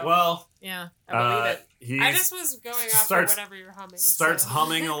 All right, so, well, yeah, I believe it. he I just was going off starts- of whatever you're humming. starts so.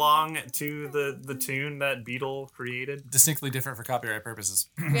 humming along to the tune that Beetle created. Distinctly different for copyright purposes.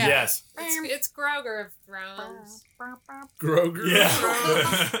 Yeah. Yes. It's Groger of Thrones. Groger.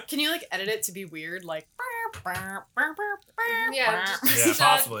 Yeah. Can you like edit it to be weird? Like, Yeah, Yeah,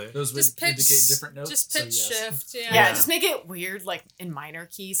 possibly. Those would Just pitch, indicate different notes. just so pitch yes. shift. Yeah. yeah, just make it weird, like in minor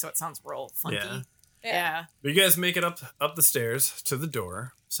key, so it sounds real funky. Yeah. Yeah. But you guys make it up the stairs to the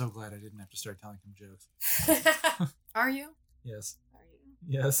door. So glad I didn't have to start telling him jokes. Are you? Yes. Are you?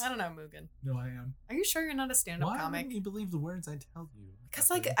 Yes. I don't know, Mugen. No, I am. Are you sure you're not a stand-up Why comic? wouldn't you believe the words I tell you? Because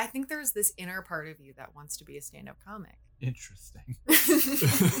like I think there's this inner part of you that wants to be a stand-up comic. Interesting.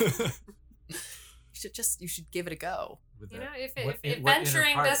 You should give it a go. With You that. know, if What if in- what inner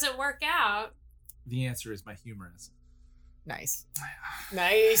venturing part? doesn't work out, The answer is my humorous. Nice.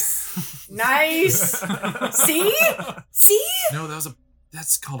 Nice. Nice. See? See? No,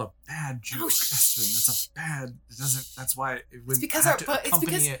 that's called a bad joke. Oh, Esther. That's a bad. It doesn't. That's why it would because have our- to but it's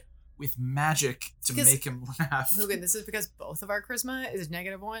accompany because- it with magic to because- make him laugh. Mugen, this is because both of our charisma is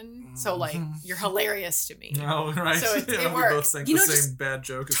 -1. So like Mhm. you're hilarious to me. No, right. So it we works. both think You the know, just same bad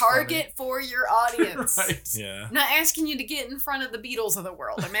joke is Target for your audience. funny. Right. Yeah. I'm not asking you to get in front of the Beatles of the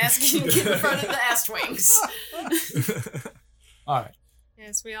world. I'm asking you to get in front of the Astwings. All right.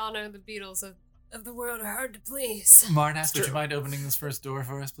 yes, we all know the Beatles of the world are hard to please. Marnath, would you True. mind opening this first door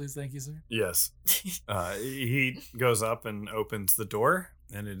for us, please? Thank you, sir. Yes. He goes up and opens the door,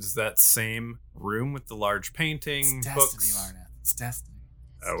 and it is that same room with the large painting, It's books. destiny, Marnath. It's destiny.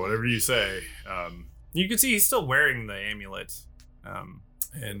 Whatever you say. You can see he's still wearing the amulet.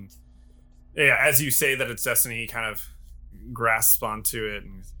 And yeah, as you say that it's destiny, he kind of grasps onto it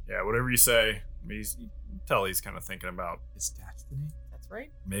and yeah, whatever you say. He's, you can tell he's kind of thinking about His destiny. That's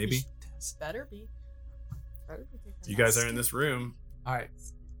right. maybe. Better be. Better be taking You that guys are step. in this room. All right.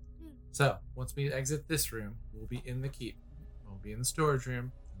 So once we exit this room, we'll be in the keep. We'll be in the storage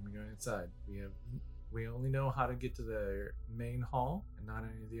room, and we're going inside. We only know how to get to the main hall and not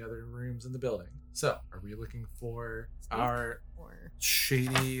any of the other rooms in the building. So, are we looking for our Or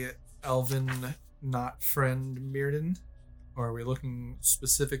shady elven not friend Mirrodin, or are we looking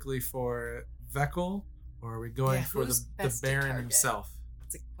specifically for Vekel, or are we going Yeah, for who's the best to Baron target? himself?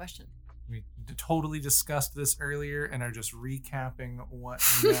 that's a question. We totally discussed this earlier and are just recapping what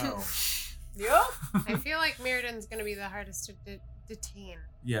we know. Yep. I feel like Mirrodin's going to be the hardest to detain.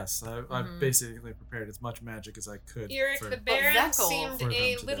 Yes, I've Mhm. basically prepared as much magic as I could. Eric for- the Baron Vekel seemed for them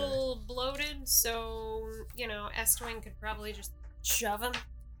a today. little bloated, so, Estwing could probably just shove him.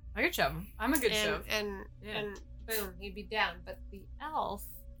 I could shove him. I'm a good and, shove. and, Yeah. and boom, he'd be down. But the elf,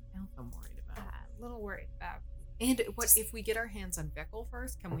 Elf I'm worried about. a little worried about. And what if we get our hands on Vekel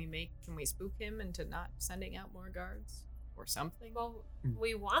first? Can we spook him into not sending out more guards or something? Well,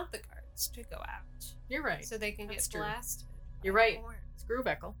 we want the guards to go out You're right. so they can That's get true. blasted. You're by right. the horn. Screw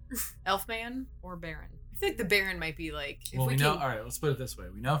Vekel. Elfman or Baron. I feel like the Baron might be like if Well, we we can, know. All right, let's put it this way: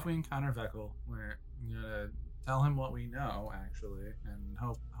 we know if we encounter Vekel, we're gonna tell him what we know, actually, and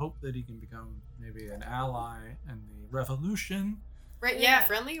hope that he can become maybe an ally in the revolution. right? Yeah. Yeah,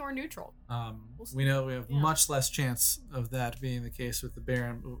 friendly or neutral. We'll see. We know we have Yeah. much less chance of that being the case with the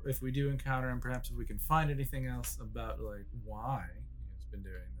Baron. If we do encounter him, perhaps if we can find anything else about like why he's been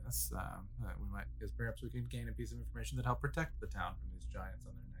doing this, that we might, because perhaps we can gain a piece of information that help protect the town from these giants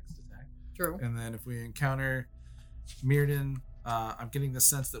on their next attack. True. And then if we encounter Mirrodin, I'm getting the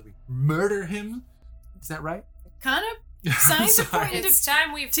sense that we murder him. Is that right? Kind of I'm Signs are sorry. pointing It's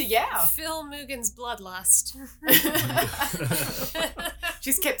time we yeah. fill Mugen's bloodlust.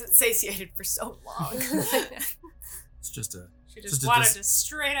 She's kept it satiated for so long. It's just a. She Just just a wanted dis- to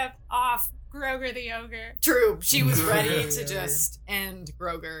straight up off Groger the ogre. True. She was ready Yeah. to just end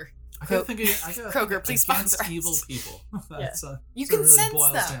Groger. I gotta think. I gotta Kroger, think please against sponsor us. evil people. That's You that's can what it really sense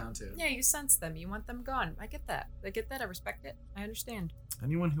boils them. down to. Yeah, you sense them. You want them gone. I get that. I get that. I respect it. I understand.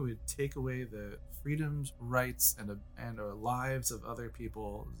 Anyone who would take away the freedoms, rights, and lives of other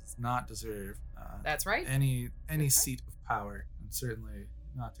people does not deserve That's right. any That's right. seat of power, and certainly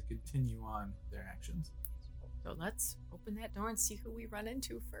not to continue on their actions. So let's open that door and see who we run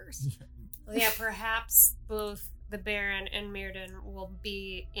into first. Well, yeah, perhaps both the Baron and Mirrodin will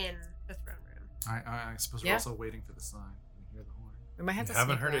be in the throne room. I suppose we're Yeah. also waiting for the sign. We hear the horn. We might have to.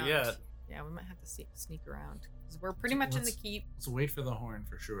 Haven't sneak heard it around. yet. Yeah, we might have to sneak around because we're pretty much in the Let's- keep. Let's wait for the horn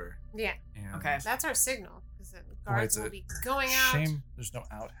for sure. Yeah, And Okay. that's our signal because the Oh, wait, guards it's will a be going out. Shame there's no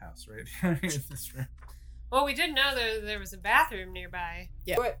outhouse right here in this room. Well, we did know there was a bathroom nearby.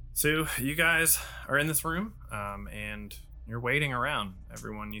 Yeah. So you guys are in this room, and you're waiting around.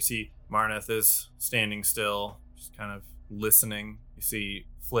 Everyone, you see Marneth is standing still, just kind of listening. You see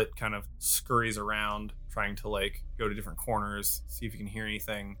Flit kind of scurries around, trying to like go to different corners, see if you can hear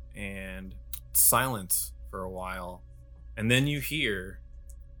anything, and silence for a while. And then you hear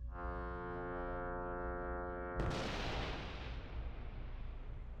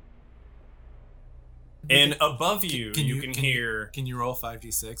and above you, Can you you- can can you- hear Can you roll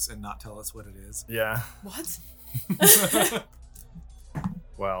 5d6 and not tell us what it is? yeah. What?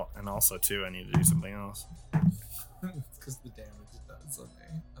 Well, and also too, I need to do something else. Because the damage it does on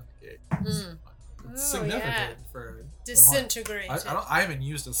the gate. Mm. It's Oh, significant yeah. for the horn. Disintegrated. I haven't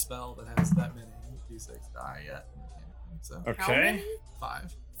used a spell that has that many d6 die yet. So How Okay. many?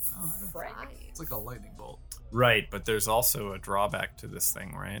 5. Frank. It's like a lightning bolt. Right, but there's also a drawback to this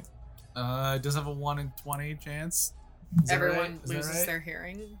thing, right? It does have a 1 in 20 chance. Is that Everyone right? Is that loses right? their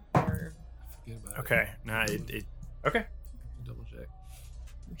hearing, or Forget about Okay. Nah, okay. Double check.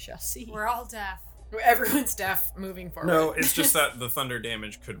 we shall see. We're all deaf. Everyone's deaf moving forward. No, it's just that the thunder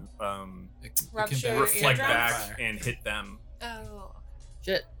damage could It Rupture can your reflect eardrum? back Fire. and hit them. Oh.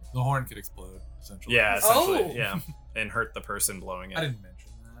 shit. The horn could explode, essentially. Yeah, essentially. Oh. Yeah, and hurt the person blowing it. I didn't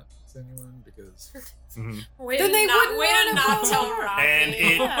mention that to anyone because Mhm. Way Then to they not, wouldn't way to wanna not know. tell Robbie. And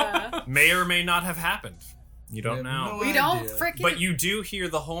it Yeah. may or may not have happened. You don't have know. no We don't idea. frickin' But you do hear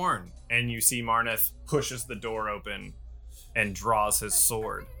the horn, and you see Marneth pushes the door open and draws his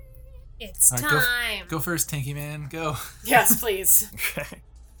sword. It's All right, time. Go first, Tanky Man. Go. Yes, please. Okay.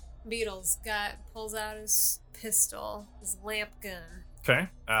 Beetles pulls out his pistol, his lamp gun. Okay.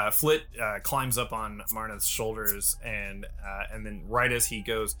 Flit climbs up on Marneth's shoulders, and then right as he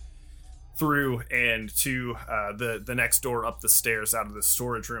goes through and to the next door up the stairs out of the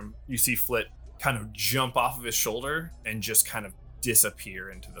storage room, you see Flit kind of jump off of his shoulder and just kind of disappear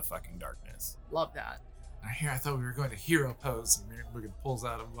into the fucking darkness. Love that. I thought we were going to hero pose, and Wicked pulls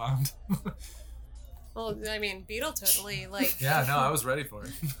out a wand. Well, I mean, Beetle totally, like, Yeah, no, I was ready for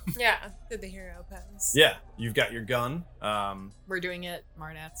it. yeah, did the hero pose. Yeah, you've got your gun. We're doing it.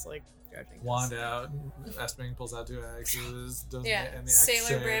 Marnat's like judging us. Wand out. Esping pulls out 2 axes. Doesn't Yeah, get any Sailor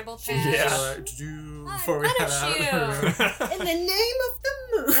action. Bramble Patch. Yeah. Before we head out. In the name of the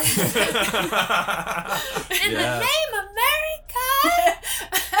moon. In the name of America!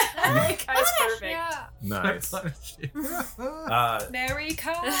 America's perfect. Yeah. Nice. Punish you.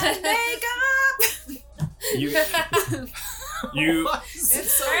 America makeup. You What?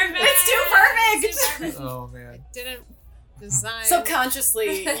 It's so- perfect. it's too perfect. It's too perfect. Oh man. It didn't design.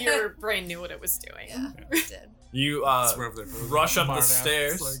 Subconsciously, your brain knew what it was doing. Yeah, it did. you Swerve there, folks. rush up the Marnat's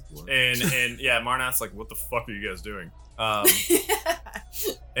stairs like, what? and yeah, Marnat's like, "What the fuck are you guys doing?" But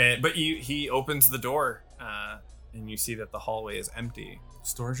he opens the door and you see that the hallway is empty.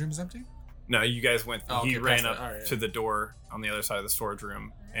 Storage room is empty? No, you guys went. Oh, he okay, ran past up that. All right, to yeah. the door on the other side of the storage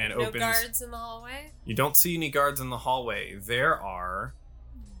room and No opens. guards in the hallway. You don't see any guards in the hallway. There are,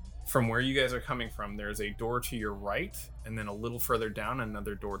 from where you guys are coming from, there's a door to your right, and then a little further down,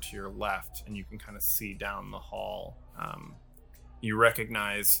 another door to your left, and you can kind of see down the hall. You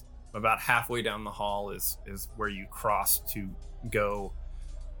recognize about halfway down the hall is where you cross to go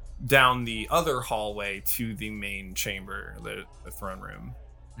down the other hallway to the main chamber, the throne room.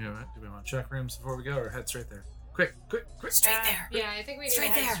 You know what? Do we want to check rooms before we go or head straight there? Quick. Straight there. Yeah, I think we need Straight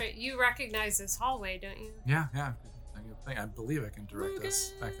to head there. straight. You recognize this hallway, don't you? Yeah. I believe I can direct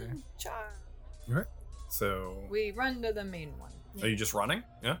us back there. So, We run to the main one. are you just running?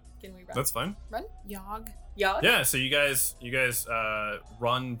 Yeah, Can we run? that's fine. Yog. Yeah. So you guys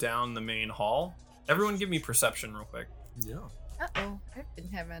run down the main hall. Everyone give me perception real quick. Yeah. Uh-oh. I've been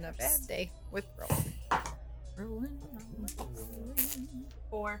having a bad day with rolling.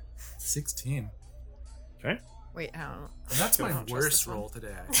 4. 16. Wait, I don't know. And that's I my don't trust worst this one. roll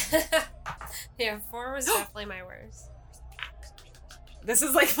today, I think. Yeah, 4 was definitely my worst. This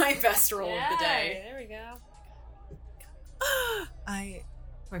is like my best roll of the day. There we go.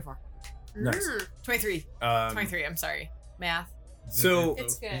 24. Nice. 23. Um, 23, I'm sorry. Math. So-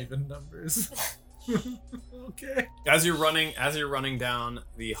 It's good. Even numbers. Okay. as you're running down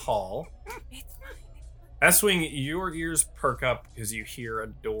the hall, Eswing, your ears perk up because you hear a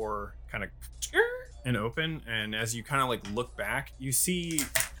door kind of and open, and as you kind of like look back, you see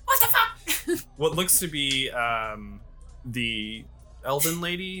What the fuck? what looks to be the elven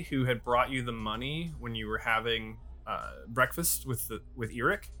lady who had brought you the money when you were having breakfast with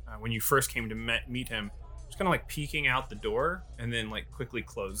Eric when you first came to meet him. Just kind of like peeking out the door and then like quickly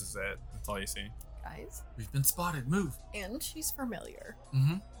closes it. That's all you see. Guys. We've been spotted. Move. And she's familiar.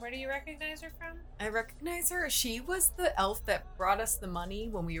 Mm-hmm. Where do you recognize her from? I recognize her. She was the elf that brought us the money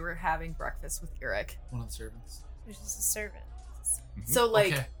when we were having breakfast with Eric. One of the servants. She's just a servant. So,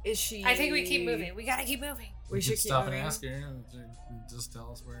 like, Okay. is she... I think we keep moving. We gotta keep moving. We should could keep stop moving. and ask her and just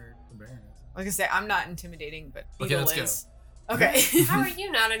tell us where the Baron is. Like I say, I'm not intimidating, but Okay, Beetle let's go. is. Okay. How are you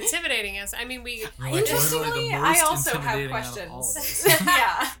not intimidating us? I mean, we. You're like Interestingly, literally the I most also have intimidating out of all of questions. us.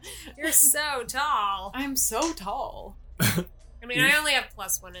 Yeah. You're so tall. I'm so tall. I mean, I only have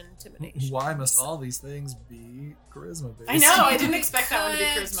 +1 in intimidation. Why must all these things be charisma based? I know. I didn't expect that one to be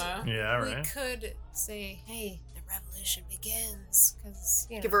Could- charisma. Yeah, We right. could say, "Hey, the revolution begins," because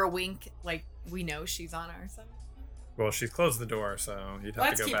you know. Give her a wink, like we know she's on our side. Well, she's closed the door, so you'd have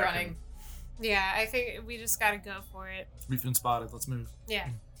Let's to go keep back. running. Yeah, I think we just gotta go for it. We've been spotted. Let's move. Yeah.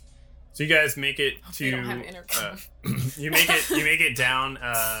 So you guys make it They don't have to intercom. you make it down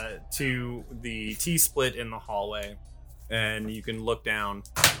to the T-split in the hallway, and you can look down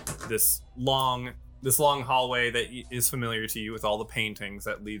this long hallway that is familiar to you with all the paintings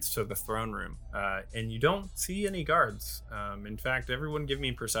that leads to the throne room, and you don't see any guards. In fact, everyone give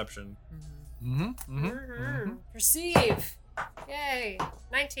me perception. Mm-hmm. Perceive. Yay.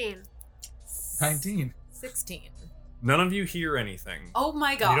 19. 19. 16. None of you hear anything. Oh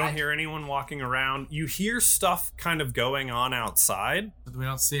my god. You don't hear anyone walking around. You hear stuff kind of going on outside, But we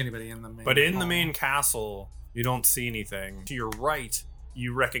don't see anybody in the main but in the hall. main castle, you don't see anything. To your right,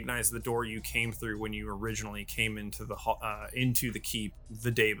 you recognize the door you came through when you originally came into the keep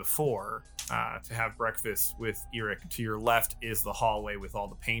the day before to have breakfast with Eric. To your left is the hallway with all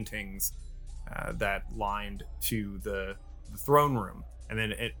the paintings that lined to the throne room. And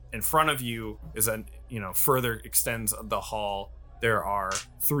then in front of you is further extends the hall. There are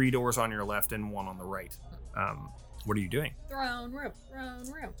 3 doors on your left and 1 on the right. What are you doing? Throne room.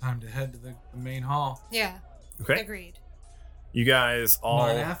 Time to head to the main hall. Yeah. Okay. Agreed. You guys all.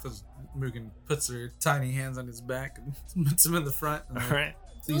 Marnath is Mugen puts her tiny hands on his back and puts him in the front. And All right.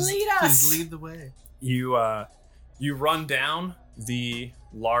 Please, Lead us. Please lead the way. You run down the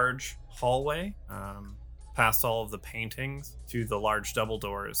large hallway, past all of the paintings to the large double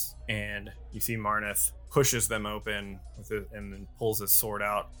doors, and you see Marnath pushes them open and then pulls his sword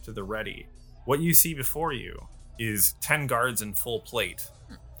out to the ready. What you see before you is 10 guards in full plate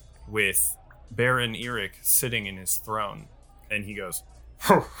with Baron Eric sitting in his throne, and he goes,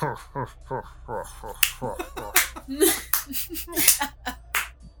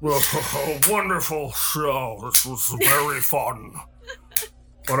 Wonderful show. This was very fun.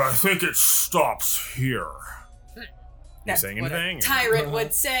 But I think it stops here. You saying what anything? a tyrant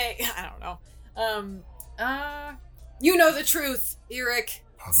would say. I don't know. You know the truth, Eric.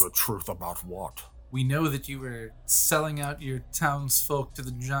 The truth about what? We know that you were selling out your townsfolk to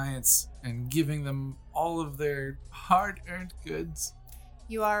the giants and giving them all of their hard-earned goods.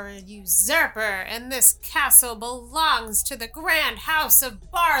 You are a usurper, and this castle belongs to the Grand House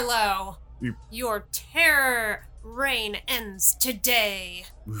of Barlow. Your terror reign ends today.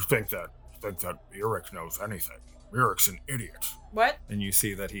 You think that Eric knows anything? Eric's an idiot. What? And you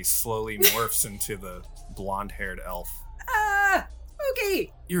see that he slowly morphs into the blonde-haired elf.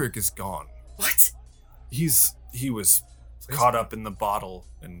 Okay. Eric is gone. What? He was caught up in the bottle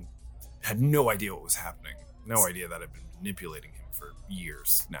and had no idea what was happening. No idea that I've been manipulating him for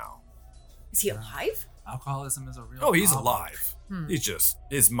years now. Is he alive? Alcoholism is a real Oh, he's problem. alive. He's just,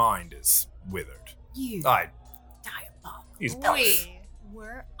 his mind is withered. You diabolical. He's We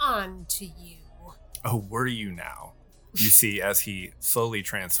were on to you. Oh, were you now? You see as he slowly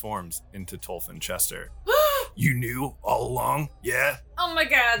transforms into Tolfin Chester. You knew all along? Yeah? Oh my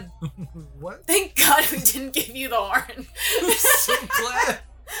god. What? Thank God we didn't give you the horn. I'm so glad.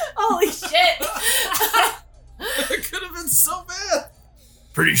 Holy shit. It could have been so bad.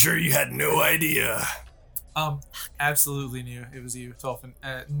 Pretty sure you had no idea. Absolutely knew it was you, Tolfin.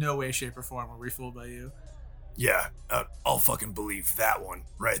 No way, shape, or form were we fooled by you. Yeah, I'll fucking believe that one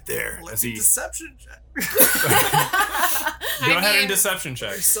right there. As he- Deception check. Go ahead mean- and deception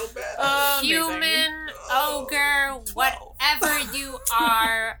check. So bad. Human, ogre, 12. whatever you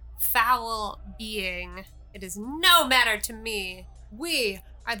are, foul being. It is no matter to me. We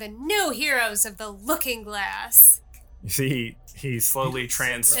are the new heroes of the Looking Glass. You see he slowly And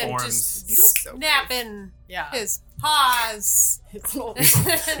transforms. just snapping Yeah. his paws. His little, He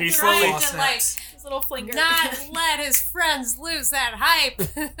trying slowly- to like his little flinger. not let his friends lose that hype.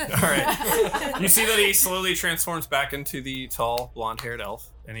 All right. You see that he slowly transforms back into the tall, blonde-haired elf,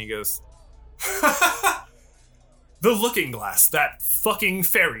 and he goes, The Looking Glass, that fucking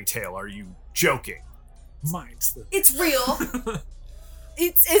fairy tale, are you joking? Mind slip. It's real.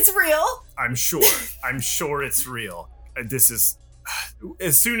 It's real. I'm sure it's real. This is,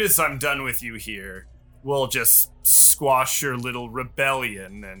 as soon as I'm done with you here, we'll just squash your little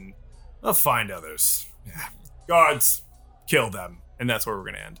rebellion and I'll find others. Yeah. Guards, kill them. and that's where we're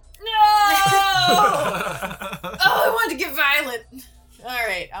gonna end. No! Oh, I wanted to get violent. All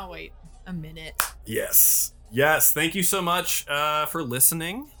right, I'll wait a minute. Yes. Yes, thank you so much for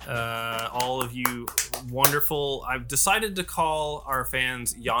listening. All of you wonderful. I've decided to call our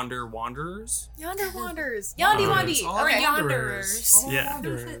fans Yonder Wanderers. Yonder Wanders. Yandy Wandy. All Or Okay. Yonderers. All Yeah.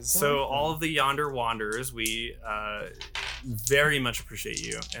 wanderers. So all of the Yonder Wanderers, we very much appreciate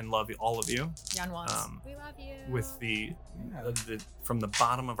you and love all of you. Yon Wands. We love you. With the Yeah. from the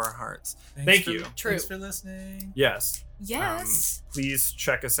bottom of our hearts. Thanks Thank for- you. True. Thanks for listening. Yes. Yes. Please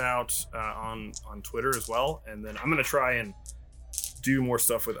check us out on Twitter as well, and then I'm gonna try and do more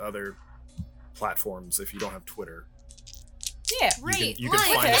stuff with other platforms. If you don't have Twitter, Yeah. Rate, you can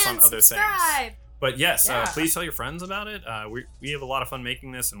like, find us on and other things. subscribe. but yes, Yeah. please tell your friends about it. We have a lot of fun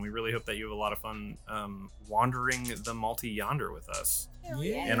making this, and we really hope that you have a lot of fun wandering the multi yonder with us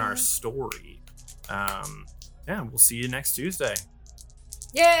Yeah. in our story. Yeah, we'll see you next Tuesday.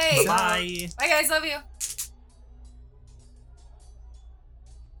 Yay. Bye. Bye, guys. Love you.